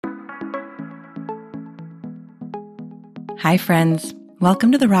Hi, friends.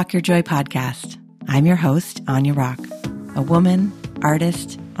 Welcome to the Rock Your Joy podcast. I'm your host, Anya Rock, a woman,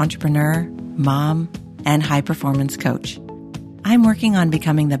 artist, entrepreneur, mom, and high-performance coach. I'm working on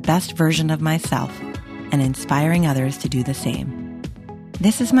becoming the best version of myself and inspiring others to do the same.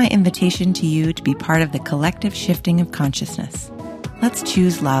 This is my invitation to you to be part of the collective shifting of consciousness. Let's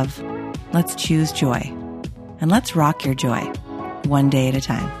choose love, let's choose joy, and let's rock your joy, one day at a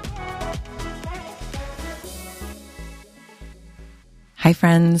time. Hi,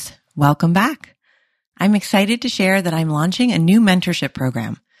 friends. Welcome back. I'm excited to share that I'm launching a new mentorship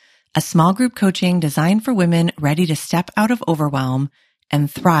program, a small group coaching designed for women ready to step out of overwhelm and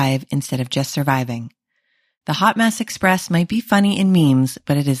thrive instead of just surviving. The Hot Mess Express might be funny in memes,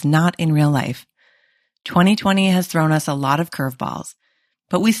 but it is not in real life. 2020 has thrown us a lot of curveballs,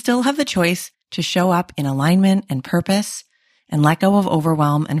 but we still have the choice to show up in alignment and purpose and let go of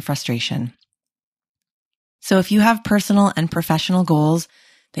overwhelm and frustration. So if you have personal and professional goals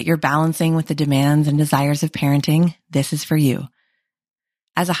that you're balancing with the demands and desires of parenting, this is for you.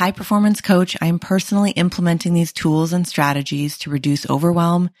 As a high-performance coach, I am personally implementing these tools and strategies to reduce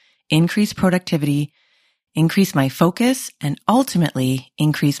overwhelm, increase productivity, increase my focus, and ultimately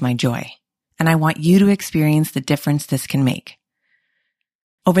increase my joy. And I want you to experience the difference this can make.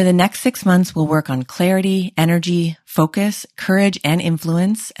 Over the next 6 months, we'll work on clarity, energy, focus, courage, and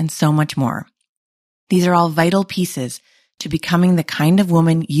influence, and so much more. These are all vital pieces to becoming the kind of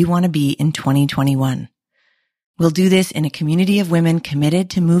woman you want to be in 2021. We'll do this in a community of women committed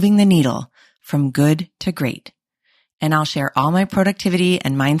to moving the needle from good to great. And I'll share all my productivity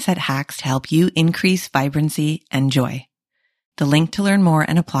and mindset hacks to help you increase vibrancy and joy. The link to learn more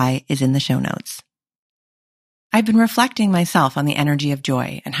and apply is in the show notes. I've been reflecting myself on the energy of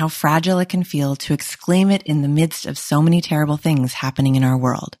joy and how fragile it can feel to exclaim it in the midst of so many terrible things happening in our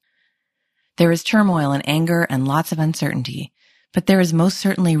world. There is turmoil and anger and lots of uncertainty, but there is most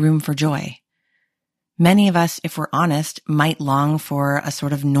certainly room for joy. Many of us, if we're honest, might long for a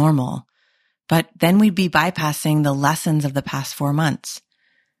sort of normal, but then we'd be bypassing the lessons of the past 4 months.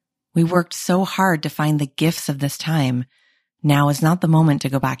 We worked so hard to find the gifts of this time. Now is not the moment to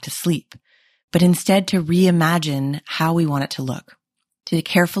go back to sleep, but instead to reimagine how we want it to look, to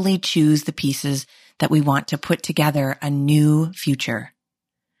carefully choose the pieces that we want to put together a new future.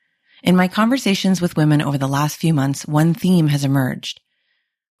 In my conversations with women over the last few months, one theme has emerged.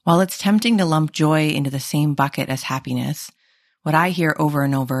 While it's tempting to lump joy into the same bucket as happiness, what I hear over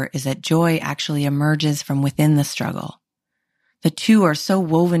and over is that joy actually emerges from within the struggle. The two are so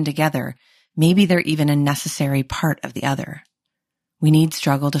woven together, maybe they're even a necessary part of the other. We need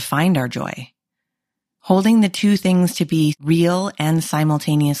struggle to find our joy. Holding the two things to be real and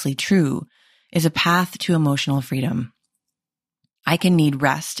simultaneously true is a path to emotional freedom. I can need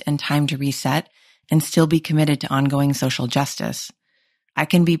rest and time to reset and still be committed to ongoing social justice. I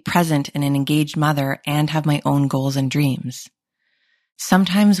can be present and an engaged mother and have my own goals and dreams.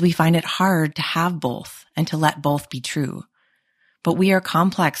 Sometimes we find it hard to have both and to let both be true. But we are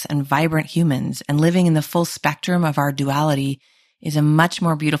complex and vibrant humans, and living in the full spectrum of our duality is a much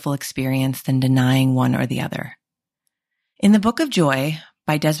more beautiful experience than denying one or the other. In the Book of Joy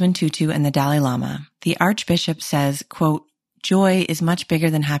by Desmond Tutu and the Dalai Lama, the Archbishop says, quote, "Joy is much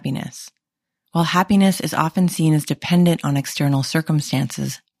bigger than happiness. While happiness is often seen as dependent on external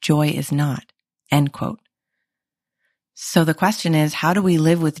circumstances, joy is not." End quote. So the question is, how do we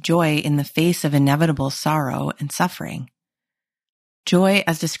live with joy in the face of inevitable sorrow and suffering? Joy,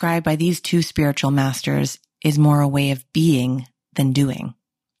 as described by these two spiritual masters, is more a way of being than doing.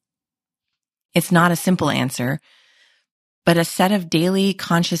 It's not a simple answer, but a set of daily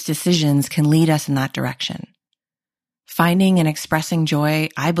conscious decisions can lead us in that direction. Finding and expressing joy,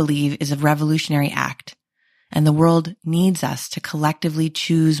 I believe, is a revolutionary act, and the world needs us to collectively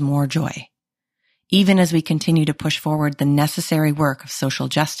choose more joy, even as we continue to push forward the necessary work of social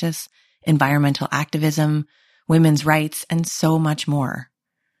justice, environmental activism, women's rights, and so much more.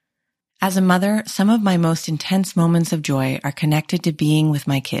 As a mother, some of my most intense moments of joy are connected to being with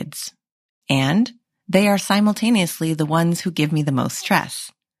my kids, and they are simultaneously the ones who give me the most stress.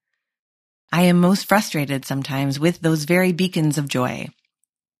 I am most frustrated sometimes with those very beacons of joy.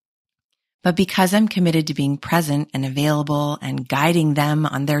 But because I'm committed to being present and available and guiding them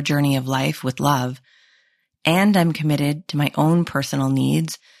on their journey of life with love, and I'm committed to my own personal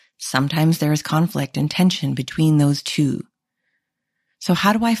needs, sometimes there is conflict and tension between those two. So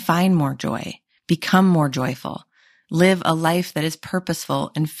how do I find more joy, become more joyful, live a life that is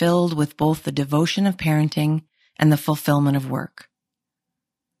purposeful and filled with both the devotion of parenting and the fulfillment of work?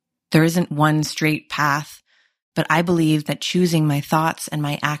 There isn't one straight path, but I believe that choosing my thoughts and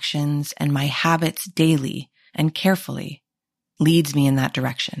my actions and my habits daily and carefully leads me in that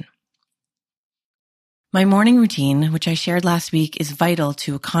direction. My morning routine, which I shared last week, is vital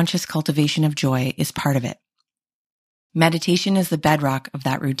to a conscious cultivation of joy, is part of it. Meditation is the bedrock of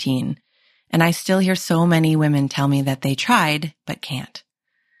that routine, and I still hear so many women tell me that they tried but can't.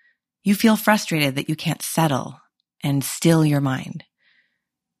 You feel frustrated that you can't settle and still your mind.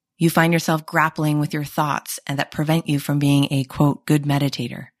 You find yourself grappling with your thoughts and that prevent you from being a, quote, good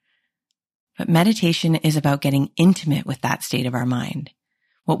meditator. But meditation is about getting intimate with that state of our mind,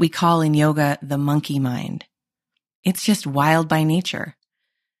 what we call in yoga the monkey mind. It's just wild by nature.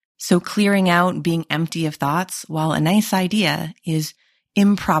 So clearing out, being empty of thoughts, while a nice idea, is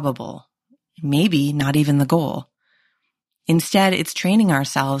improbable, maybe not even the goal. Instead, it's training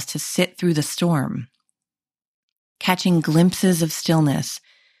ourselves to sit through the storm, catching glimpses of stillness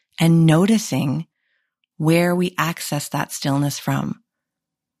and noticing where we access that stillness from.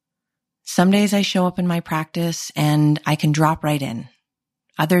 Some days I show up in my practice and I can drop right in.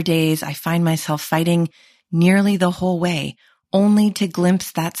 Other days I find myself fighting nearly the whole way, only to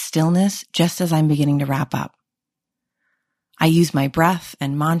glimpse that stillness just as I'm beginning to wrap up. I use my breath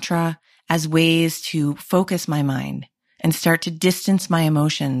and mantra as ways to focus my mind and start to distance my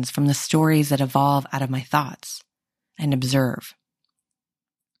emotions from the stories that evolve out of my thoughts and observe.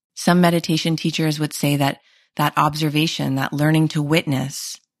 Some meditation teachers would say that observation, that learning to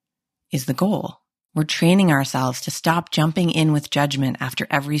witness, is the goal. We're training ourselves to stop jumping in with judgment after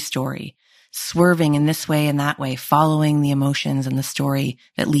every story, swerving in this way and that way, following the emotions and the story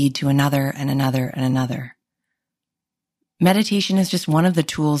that lead to another and another and another. Meditation is just one of the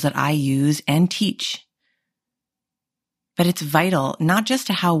tools that I use and teach. But it's vital not just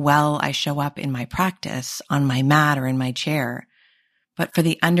to how well I show up in my practice, on my mat or in my chair, but for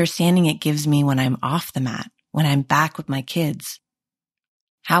the understanding it gives me when I'm off the mat, when I'm back with my kids,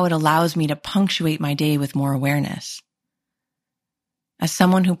 how it allows me to punctuate my day with more awareness. As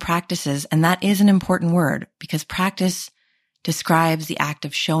someone who practices, and that is an important word because practice describes the act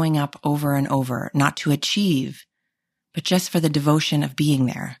of showing up over and over, not to achieve, but just for the devotion of being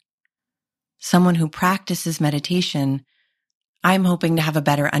there. Someone who practices meditation, I'm hoping to have a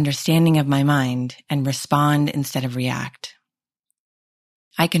better understanding of my mind and respond instead of react.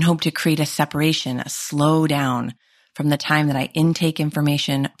 I can hope to create a separation, a slow down from the time that I intake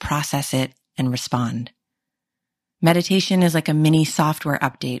information, process it, and respond. Meditation is like a mini software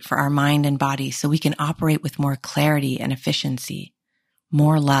update for our mind and body so we can operate with more clarity and efficiency,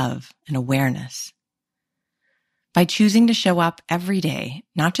 more love and awareness. By choosing to show up every day,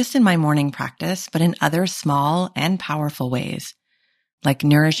 not just in my morning practice, but in other small and powerful ways, like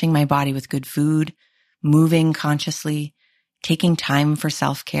nourishing my body with good food, moving consciously, taking time for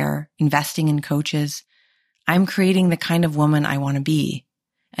self-care, investing in coaches, I'm creating the kind of woman I want to be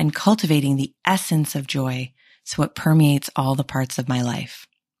and cultivating the essence of joy so it permeates all the parts of my life.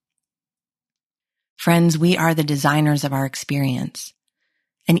 Friends, we are the designers of our experience.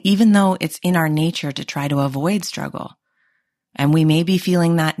 And even though it's in our nature to try to avoid struggle, and we may be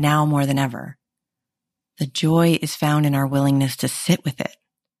feeling that now more than ever, the joy is found in our willingness to sit with it,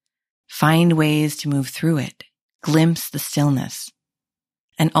 find ways to move through it, glimpse the stillness,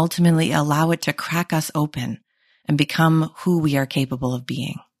 and ultimately allow it to crack us open and become who we are capable of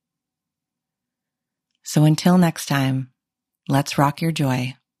being. So until next time, let's rock your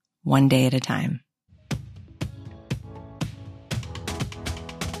joy one day at a time.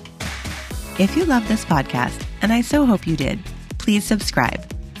 If you love this podcast, and I so hope you did, please subscribe.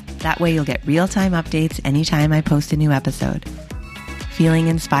 That way you'll get real-time updates anytime I post a new episode. Feeling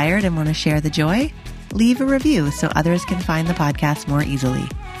inspired and want to share the joy? Leave a review so others can find the podcast more easily.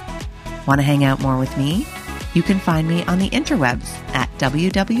 Want to hang out more with me? You can find me on the interwebs at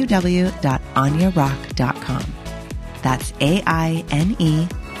www.anyarock.com. That's AINEROCK.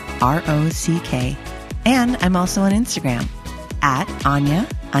 And I'm also on Instagram at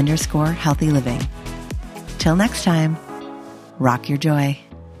Anya_healthy living. Till next time, rock your joy.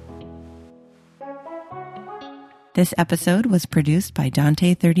 This episode was produced by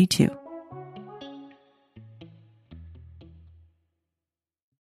Dante32.